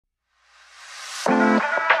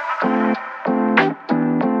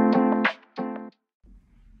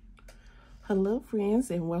Hello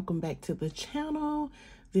friends, and welcome back to the channel.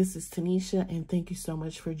 This is Tanisha, and thank you so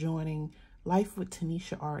much for joining Life with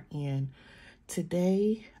Tanisha RN.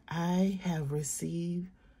 Today I have received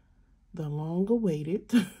the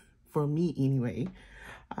long-awaited, for me anyway,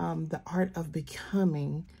 the Art of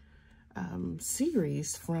Becoming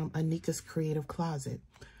series from Anika's Creative Closet.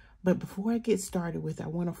 But before I get started with it, I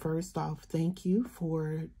want to first off thank you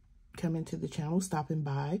for coming to the channel, stopping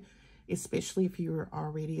by. Especially if you're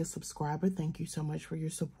already a subscriber, thank you so much for your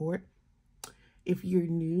support. If you're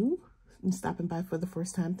new and stopping by for the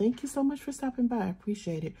first time, thank you so much for stopping by. I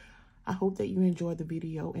appreciate it. I hope that you enjoyed the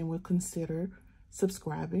video and will consider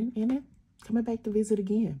subscribing and then coming back to visit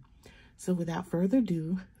again. So without further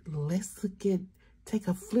ado, let's take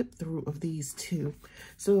a flip through of these two.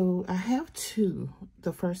 So I have two.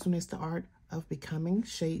 The first one is the Art of Becoming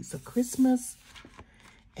Shades of Christmas,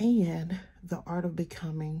 and the Art of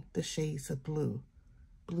Becoming the Shades of Blue.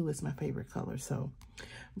 Blue is my favorite color, so.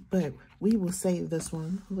 But we will save this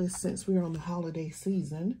one. Since we're on the holiday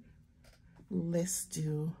season, let's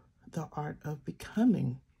do the Art of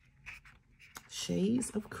Becoming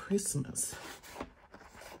Shades of Christmas.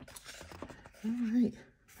 All right.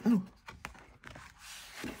 Oh,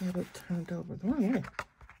 I have it turned over the wrong way.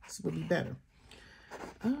 This will be better.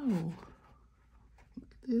 Oh,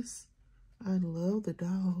 look at this. I love the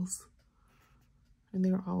dolls, and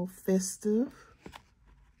they're all festive.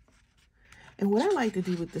 And what I like to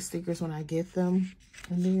do with the stickers when I get them,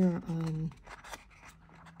 and they're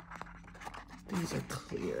these are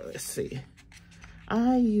clear. Let's see.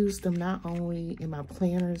 I use them not only in my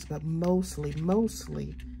planners, but mostly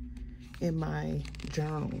in my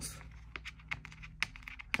journals.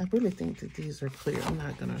 I really think that these are clear. I'm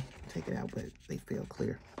not gonna take it out, but they feel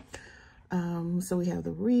clear. So we have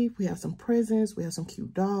the wreath, we have some presents, we have some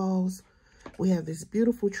cute dolls. We have this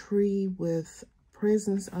beautiful tree with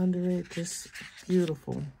presents under it, just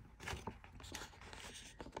beautiful.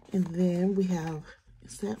 And then we have,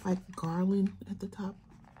 is that like garland at the top?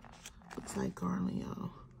 Looks like garland,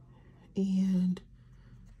 y'all. And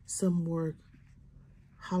some more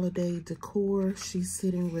holiday decor. She's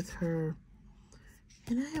sitting with her,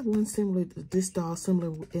 and I have one similar, this doll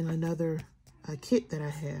similar in another kit that I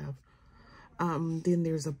have. Then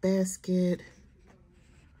there's a basket.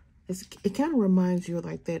 It kind of reminds you of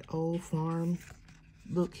like that old farm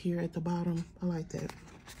look here at the bottom. I like that.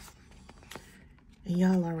 And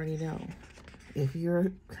y'all already know, if you're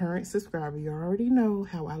a current subscriber, you already know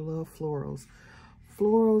how I love florals.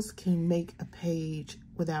 Florals can make a page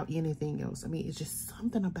without anything else. I mean, it's just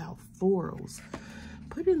something about florals.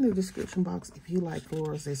 Put in the description box if you like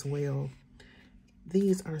florals as well.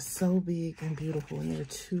 These are so big and beautiful, and they're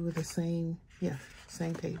two of the same,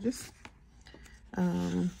 same pages.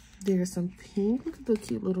 There's some pink. Look at the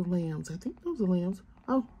cute little lambs. I think those are lambs.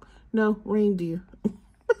 Oh, no, reindeer.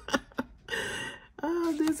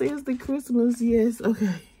 Oh, this is the Christmas, yes,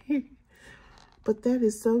 okay. But that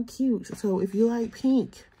is so cute. So if you like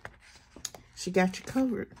pink, she got you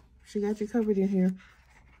covered. She got you covered in here.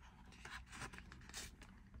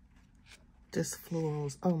 Just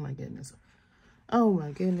florals. Oh my goodness. Oh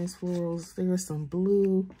my goodness, florals. There's some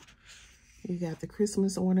blue. You got the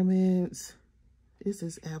Christmas ornaments. This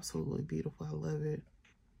is absolutely beautiful. I love it.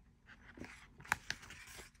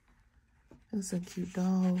 And some cute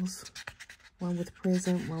dolls. One with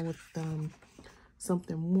present, one with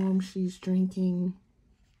something warm she's drinking.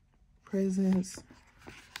 Presents.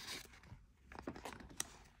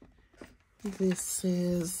 This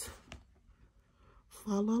says,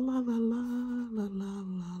 fa la la la la la la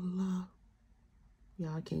la la.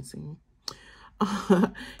 Yeah, I can't sing.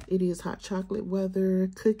 It is hot chocolate weather,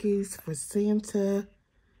 cookies for Santa,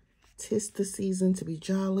 'tis the season to be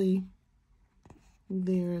jolly.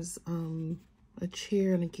 There's a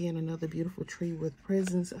chair, and again another beautiful tree with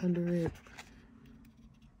presents under it.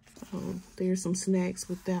 Oh, there's some snacks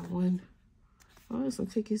with that one. Oh, there's some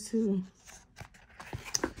cookies too.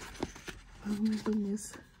 Oh my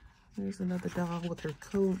goodness. There's another doll with her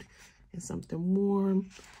coat and something warm.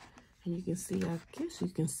 And you can see, I guess you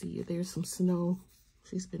can see it. There's some snow.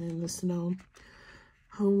 She's been in the snow.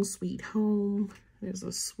 Home sweet home. There's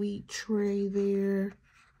a sweet tray there.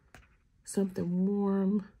 Something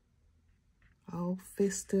warm. All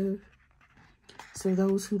festive. So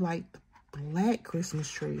those who like the black Christmas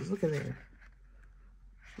trees, look at there.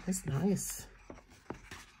 That's nice.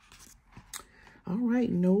 All right,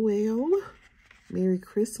 Noel. Merry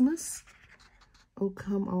Christmas. Oh,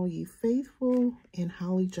 come all ye faithful, and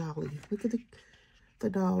holly jolly. Look at the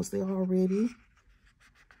dolls. They're already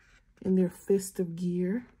in their festive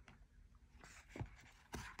gear.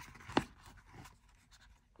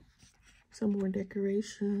 Some more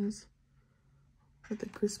decorations. for the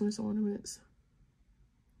Christmas ornaments.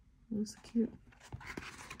 That's cute.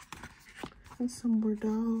 And some more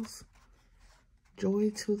dolls.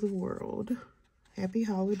 Joy to the world. Happy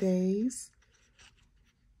holidays.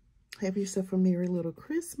 Have yourself a merry little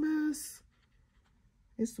Christmas.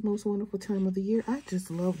 It's the most wonderful time of the year. I just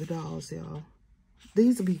love the dolls, y'all.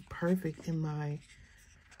 These would be perfect in my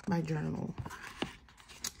journal.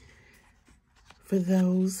 For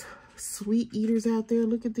those sweet eaters out there,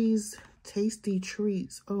 look at these tasty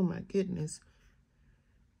treats. Oh my goodness.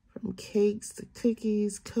 From cakes to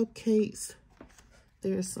cookies, cupcakes.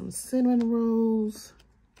 There's some cinnamon rolls.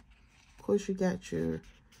 Of course, you got your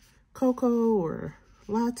cocoa or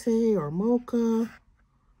latte or mocha.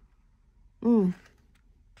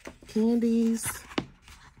 Candies.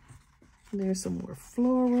 There's some more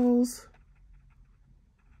florals.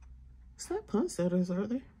 It's not poinsettias, are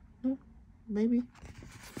they? No, maybe.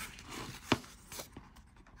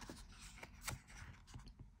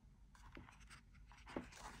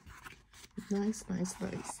 Nice, nice,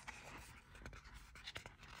 nice.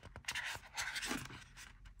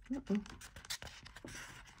 Uh-oh.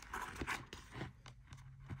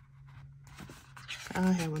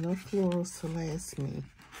 I have enough florals to last me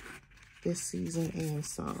this season and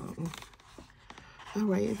some. All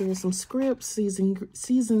right, there's some scripts.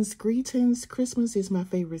 Season's greetings. Christmas is my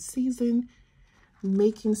favorite season.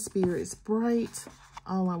 Making spirits bright.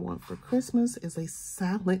 All I want for Christmas is a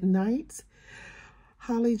silent night.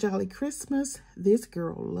 Holly jolly Christmas. This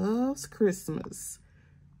girl loves Christmas.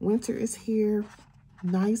 Winter is here.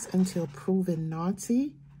 Nice until proven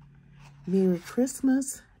naughty. Merry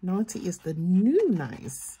Christmas. Naughty is the new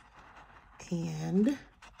nice. And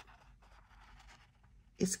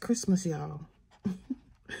it's Christmas, y'all.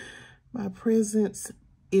 My presence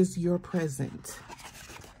is your present.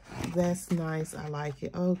 That's nice. I like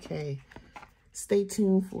it. Okay. Stay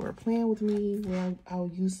tuned for a plan with me where I'll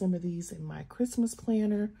use some of these in my Christmas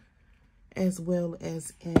planner as well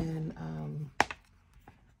as in,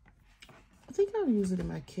 I think I'll use it in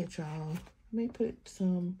my catch-all. May put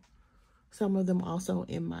some of them also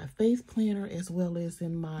in my faith planner as well as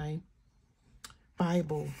in my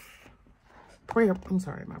Bible prayer,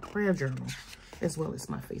 my prayer journal as well as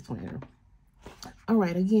my faith planner. All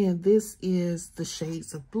right, again, this is the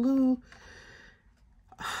shades of blue.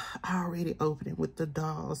 I already opened it with the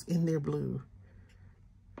dolls in their blue.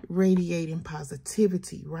 Radiating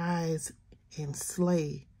positivity, rise and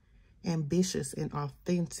slay, ambitious and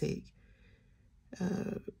authentic,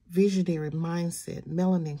 visionary mindset,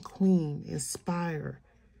 melanin queen, inspire,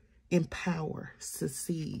 empower,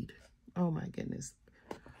 succeed. Oh my goodness.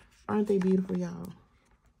 Aren't they beautiful, y'all?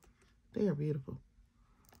 They are beautiful.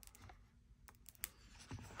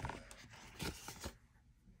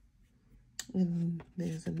 And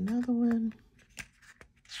there's another one.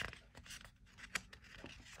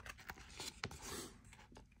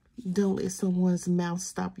 Don't let someone's mouth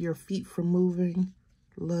stop your feet from moving.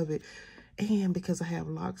 Love it. And because I have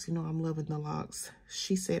locks, you know, I'm loving the locks.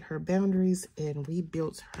 She set her boundaries and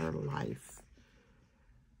rebuilt her life.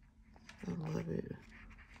 I love it.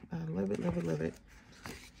 I love it, love it, love it.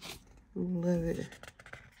 Love it.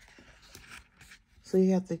 So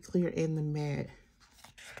you have the clear and the matte.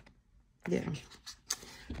 Yeah.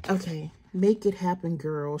 Okay. Make it happen,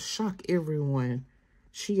 girl. Shock everyone.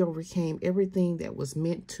 She overcame everything that was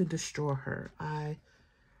meant to destroy her. I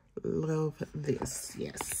love this.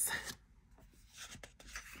 Yes.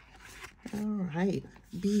 All right.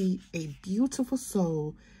 Be a beautiful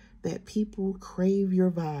soul that people crave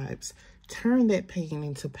your vibes. Turn that pain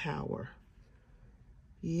into power.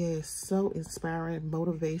 Yes, so inspiring,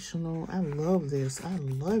 motivational. I love this. I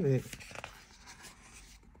love it.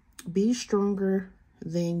 Be stronger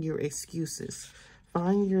than your excuses.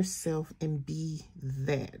 Find yourself and be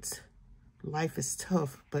that. Life is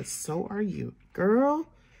tough, but so are you. Girl,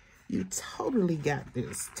 you totally got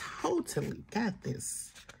this. Totally got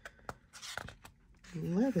this.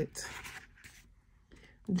 Love it.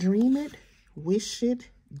 Dream it, wish it,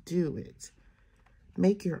 do it.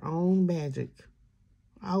 Make your own magic.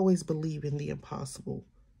 Always believe in the impossible.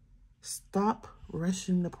 Stop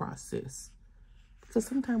rushing the process. Because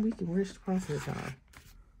sometimes we can rush the process, y'all.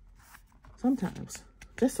 Sometimes.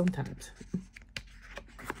 Just sometimes.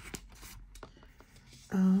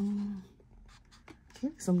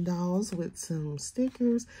 Okay, some dolls with some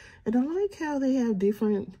stickers. And I like how they have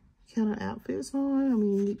different kind of outfits on. I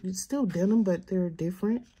mean, it's still denim, but they're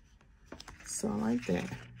different. So I like that.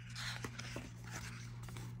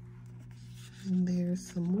 And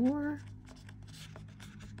there's some more.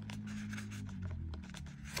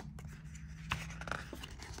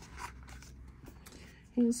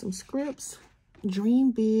 Here's some scripts.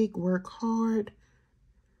 Dream big, work hard,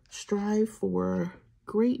 Strive for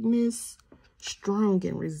greatness, strong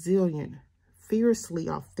and resilient, fiercely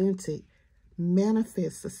authentic,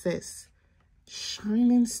 manifest success,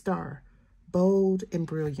 shining star, bold and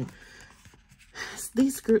brilliant.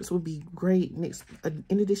 These scripts would be great next,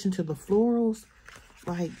 in addition to the florals,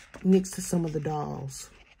 like next to some of the dolls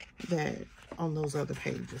that on those other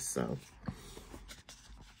pages. So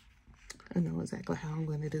I know exactly how I'm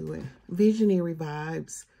going to do it. Visionary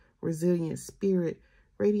vibes, resilient spirit,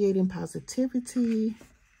 radiating positivity,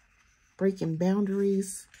 breaking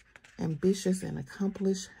boundaries, ambitious and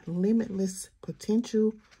accomplished, limitless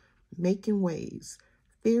potential, making waves,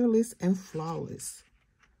 fearless and flawless.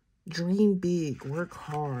 Dream big, work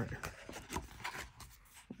hard.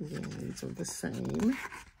 Again, these are the same.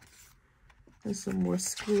 And some more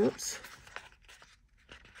scripts.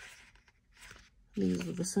 These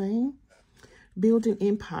are the same. Building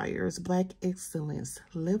empires, Black excellence,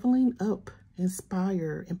 leveling up,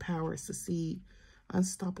 inspire, empower, succeed,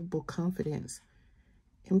 unstoppable confidence,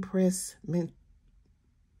 impress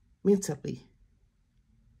mentally,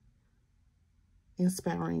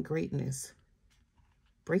 inspiring greatness,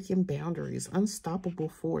 breaking boundaries, unstoppable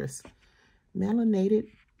force, melanated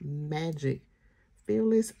magic,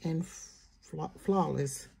 fearless and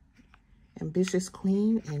flawless, ambitious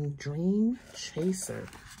queen and dream chaser.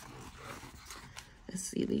 Let's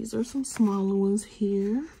see, these are some smaller ones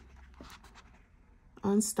here.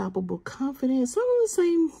 Unstoppable confidence, some of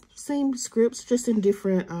the same scripts, just in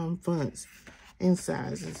different fonts and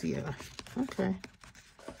sizes. Yeah, okay.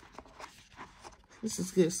 This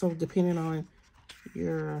is good. So depending on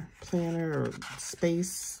your planner or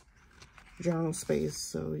space, journal space,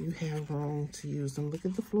 so you have room to use them. Look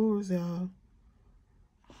at the floors, y'all.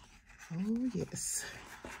 Oh yes.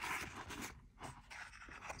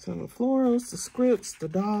 So the florals, the scripts, the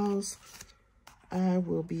dolls, I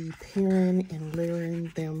will be pairing and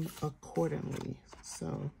layering them accordingly.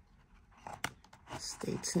 So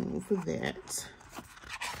stay tuned for that.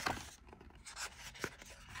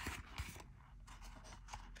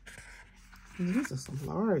 And these are some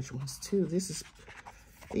large ones too. These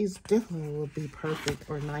definitely will be perfect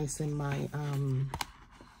or nice in my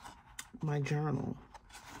my journal.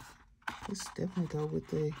 Let's definitely go with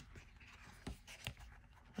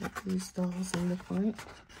these dolls in the front.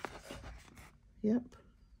 Yep.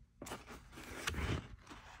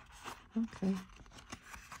 Okay.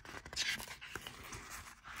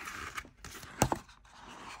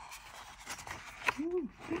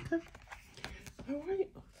 Okay. All right.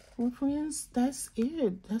 Well, friends, that's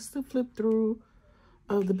it. That's the flip through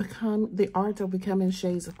of the art of becoming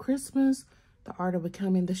shades of Christmas, the art of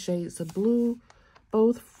becoming the shades of blue,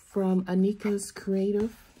 both from Anika's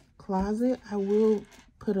Creative Closet. I will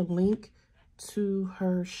put a link to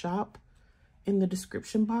her shop in the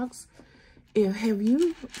description box. Have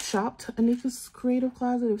you shopped Anika's Creative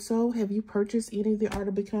Closet? If so, have you purchased any of the Art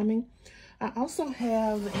of Becoming? I also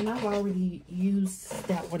have, and I've already used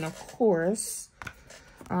that one, of course.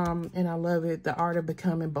 And I love it. The Art of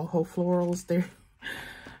Becoming Boho Florals. There,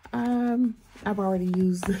 I've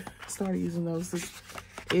already started using those.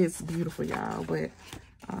 It's beautiful, y'all. But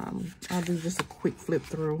I'll do just a quick flip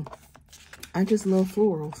through. I just love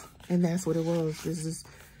florals, and that's what it was. This is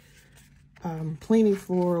plenty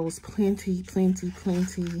florals, plenty.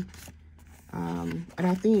 And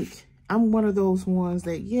I think I'm one of those ones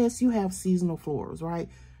that, yes, you have seasonal florals, right?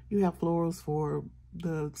 You have florals for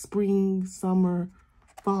the spring, summer,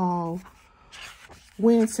 fall,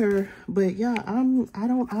 winter. But yeah, I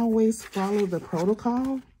don't always follow the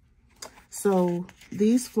protocol. So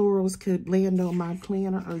these florals could land on my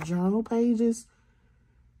planner or journal pages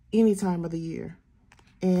any time of the year.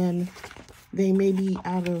 And they may be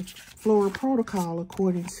out of floral protocol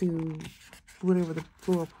according to whatever the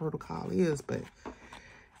floral protocol is. But,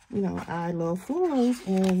 you know, I love florals.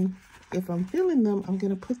 And if I'm feeling them, I'm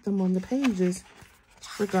going to put them on the pages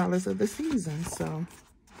regardless of the season. So,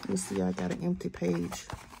 let's see. I got an empty page.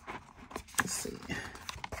 Let's see.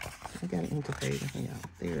 I got an empty page. Yeah,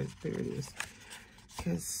 there it is.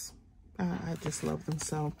 Because I just love them.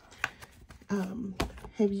 So,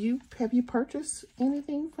 have you purchased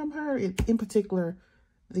anything from her? In particular,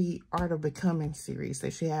 the Art of Becoming series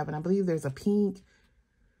that she have. And I believe there's a pink.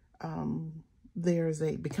 There's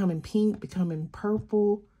a Becoming Pink, Becoming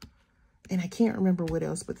Purple. And I can't remember what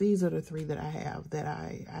else. But these are the three that I have that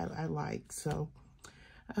I like. So,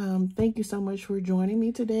 thank you so much for joining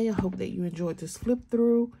me today. I hope that you enjoyed this flip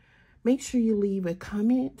through. Make sure you leave a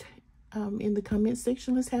comment in the comment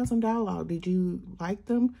section. Let's have some dialogue. Did you like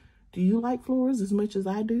them? Do you like florals as much as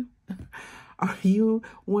I do? Are you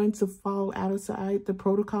one to fall outside the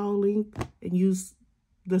protocol link and use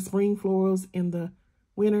the spring florals in the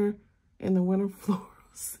winter and the winter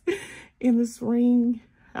florals in the spring.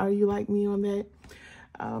 Are you like me on that?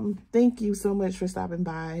 Thank you so much for stopping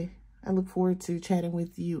by. I look forward to chatting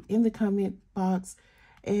with you in the comment box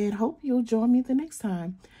and hope you'll join me the next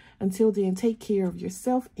time. Until then, take care of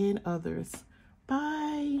yourself and others.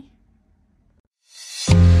 Bye.